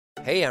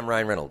Hey, I'm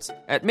Ryan Reynolds.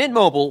 At Mint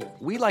Mobile,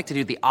 we like to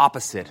do the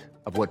opposite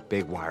of what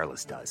Big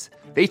Wireless does.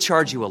 They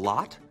charge you a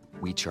lot,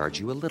 we charge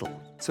you a little.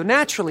 So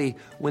naturally,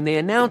 when they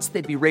announced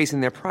they'd be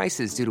raising their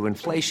prices due to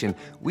inflation,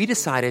 we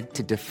decided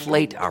to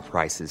deflate our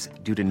prices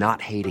due to not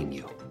hating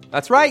you.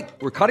 That's right.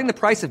 We're cutting the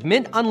price of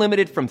Mint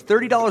Unlimited from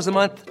 $30 a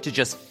month to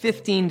just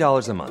 $15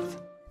 a month.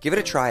 Give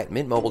it a try at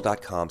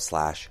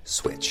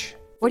mintmobile.com/switch.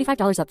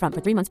 $45 up front for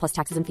 3 months plus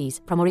taxes and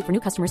fees. Promo rate for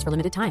new customers for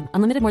limited time.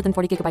 Unlimited more than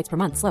 40 gigabytes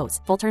per month. Slows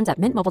full terms at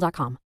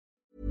mintmobile.com.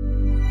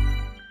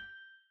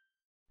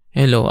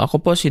 Hello,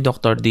 ako po si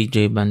Dr.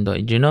 DJ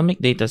Bandoy, Genomic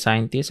Data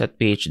Scientist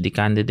at PhD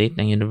candidate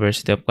ng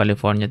University of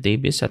California,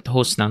 Davis at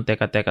host ng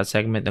Teka Teka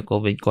segment ng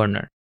COVID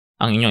Corner,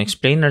 ang inyong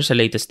explainer sa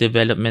latest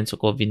developments sa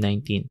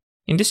COVID-19.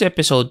 In this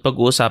episode,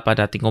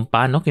 pag-uusapan natin kung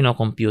paano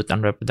kinocompute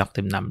ang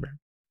reproductive number.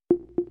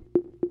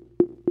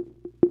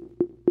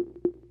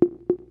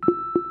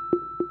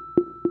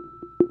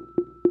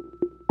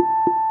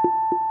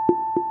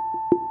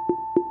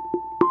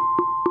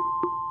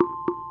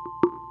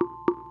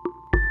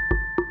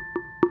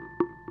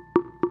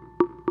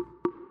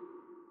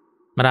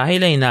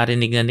 Marahil ay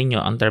narinig na ninyo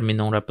ang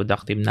terminong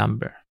reproductive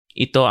number.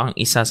 Ito ang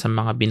isa sa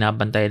mga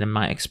binabantayan ng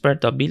mga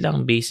eksperto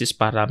bilang basis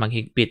para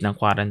maghigpit ng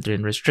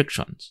quarantine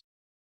restrictions.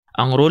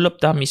 Ang rule of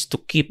thumb is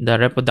to keep the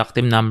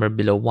reproductive number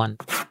below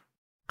 1.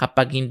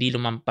 Kapag hindi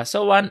lumampas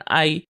sa 1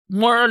 ay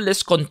more or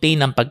less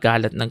contain ang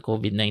pagkalat ng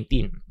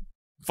COVID-19.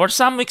 For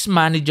some weeks,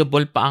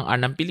 manageable pa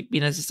ang R ng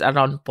Pilipinas is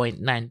around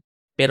 0.9.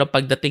 Pero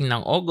pagdating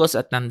ng August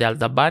at ng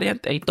Delta variant,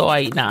 ito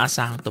ay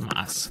inaasahang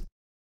tumaas.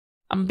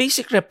 Ang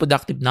basic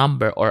reproductive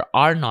number or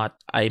R0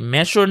 ay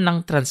measure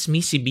ng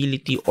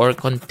transmissibility or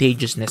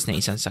contagiousness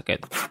ng isang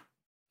sakit.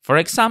 For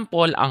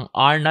example, ang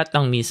R0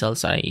 ng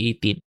measles ay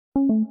 18.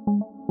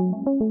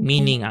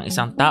 Meaning, ang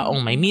isang taong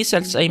may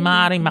measles ay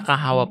maaaring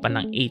makahawa pa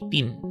ng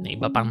 18 na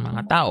iba pang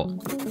mga tao.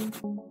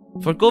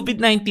 For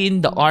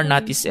COVID-19, the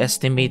R0 is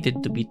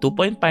estimated to be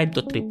 2.5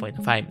 to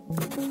 3.5.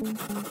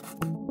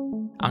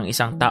 Ang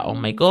isang taong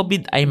may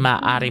COVID ay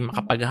maaaring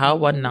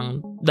makapaghawan ng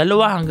 2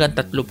 hanggang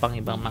 3 pang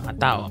ibang mga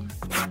tao.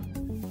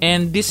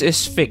 And this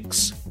is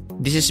fixed.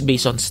 This is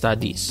based on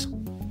studies.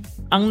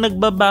 Ang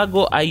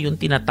nagbabago ay yung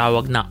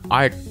tinatawag na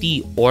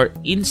RT or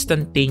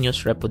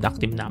Instantaneous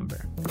Reproductive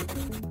Number.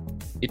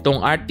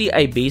 Itong RT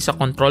ay based sa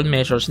control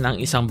measures ng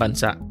isang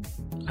bansa.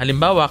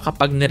 Halimbawa,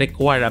 kapag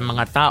nirequire ang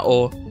mga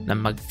tao na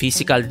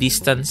mag-physical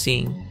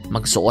distancing,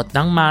 magsuot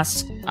ng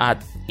mask, at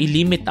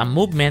i-limit ang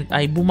movement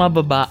ay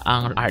bumababa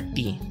ang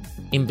RT.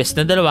 Imbes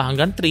na 2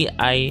 hanggang 3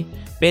 ay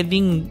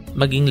pwedeng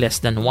maging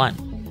less than 1.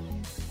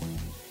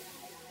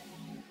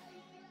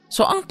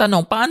 So ang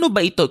tanong, paano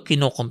ba ito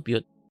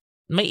kinocompute?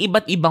 May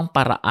iba't ibang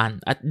paraan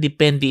at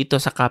depende ito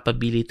sa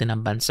capability ng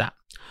bansa.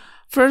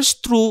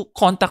 First, through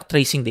contact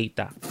tracing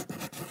data.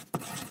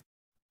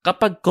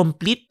 Kapag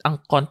complete ang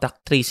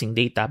contact tracing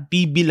data,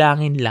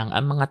 bibilangin lang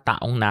ang mga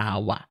taong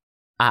nahawa.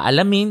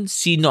 Aalamin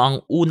sino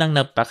ang unang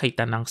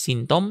nagpakita ng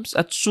symptoms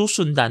at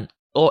susundan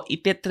o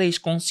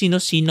itetrace kung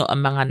sino-sino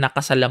ang mga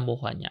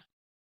nakasalamuha niya.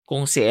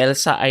 Kung si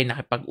Elsa ay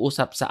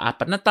nakipag-usap sa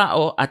 4 na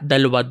tao at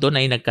 2 doon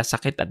ay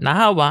nagkasakit at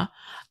nahawa,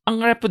 ang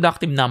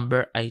reproductive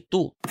number ay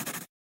 2.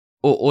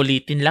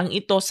 Uulitin lang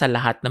ito sa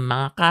lahat ng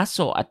mga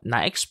kaso at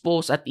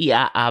na-expose at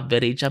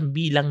i-average ang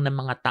bilang ng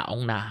mga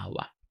taong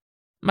nahawa.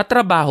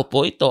 Matrabaho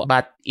po ito,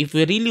 but if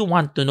we really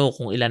want to know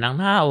kung ilan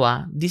ang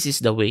nahawa, this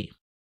is the way.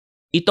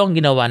 Ito ang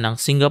ginawa ng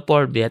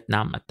Singapore,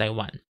 Vietnam at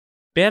Taiwan.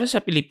 Pero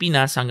sa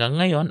Pilipinas hanggang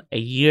ngayon, a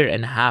year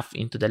and a half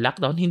into the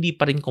lockdown, hindi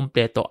pa rin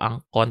kompleto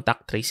ang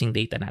contact tracing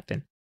data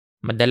natin.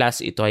 Madalas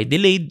ito ay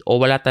delayed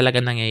o wala talaga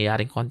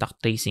nangyayaring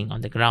contact tracing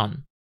on the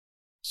ground.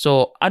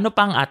 So, ano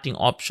pa ang ating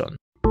option?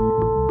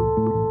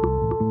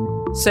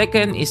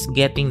 Second is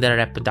getting the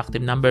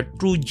reproductive number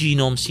through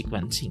genome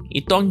sequencing.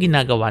 Ito ang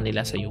ginagawa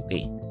nila sa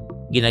UK.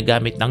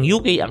 Ginagamit ng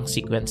UK ang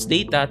sequence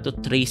data to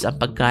trace ang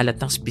pagkalat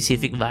ng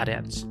specific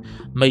variants.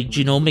 May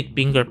genomic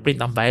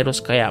fingerprint ang virus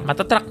kaya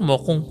matatrack mo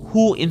kung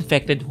who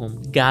infected whom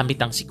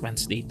gamit ang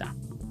sequence data.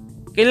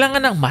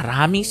 Kailangan ng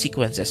maraming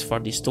sequences for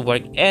this to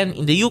work and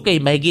in the UK,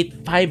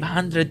 mahigit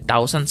 500,000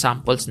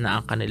 samples na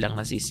ang kanilang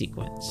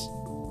nasi-sequence.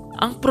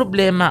 Ang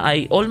problema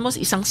ay almost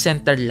isang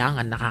center lang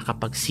ang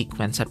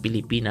nakakapag-sequence sa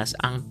Pilipinas,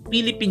 ang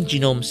Philippine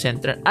Genome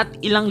Center, at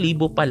ilang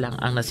libo pa lang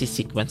ang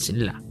nasi-sequence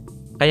nila.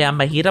 Kaya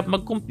mahirap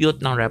mag-compute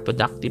ng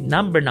reproductive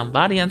number ng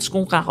variants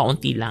kung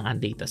kakaunti lang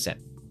ang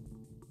dataset.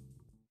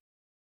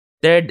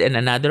 Third, and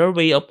another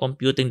way of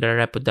computing the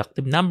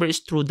reproductive number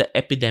is through the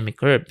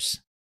epidemic curves.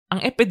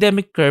 Ang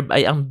epidemic curve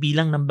ay ang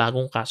bilang ng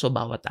bagong kaso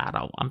bawat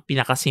araw. Ang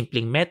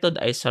pinakasimpleng method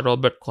ay sa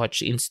Robert Koch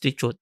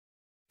Institute.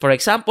 For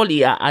example,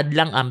 i-add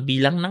lang ang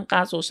bilang ng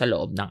kaso sa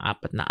loob ng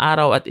 4 na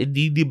araw at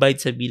i-divide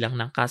sa bilang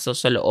ng kaso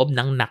sa loob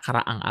ng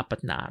nakaraang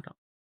 4 na araw.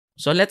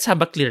 So let's have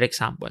a clear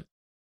example.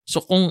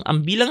 So kung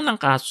ang bilang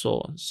ng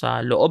kaso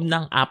sa loob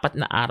ng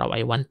 4 na araw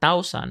ay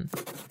 1,000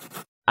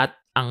 at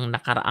ang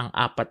nakaraang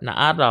 4 na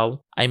araw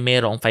ay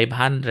mayroong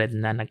 500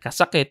 na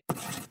nagkasakit,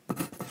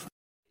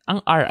 ang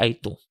R ay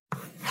 2.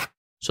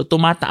 So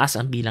tumataas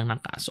ang bilang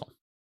ng kaso.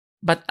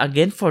 But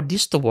again, for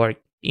this to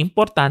work,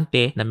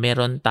 Importante na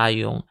meron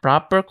tayong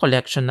proper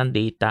collection ng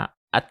data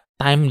at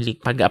timely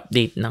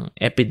pag-update ng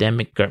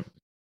epidemic curve.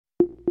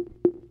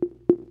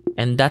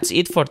 And that's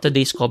it for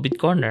today's COVID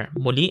Corner.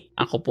 Muli,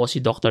 ako po si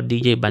Dr.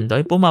 DJ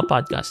Bandoy, Puma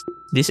Podcast.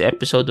 This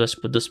episode was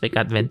produced by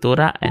Kat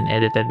Ventura and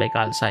edited by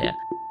Carl Sayan.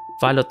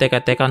 Follow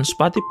Teka Teka on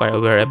Spotify or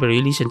wherever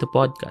you listen to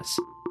podcasts.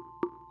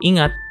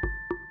 Ingat!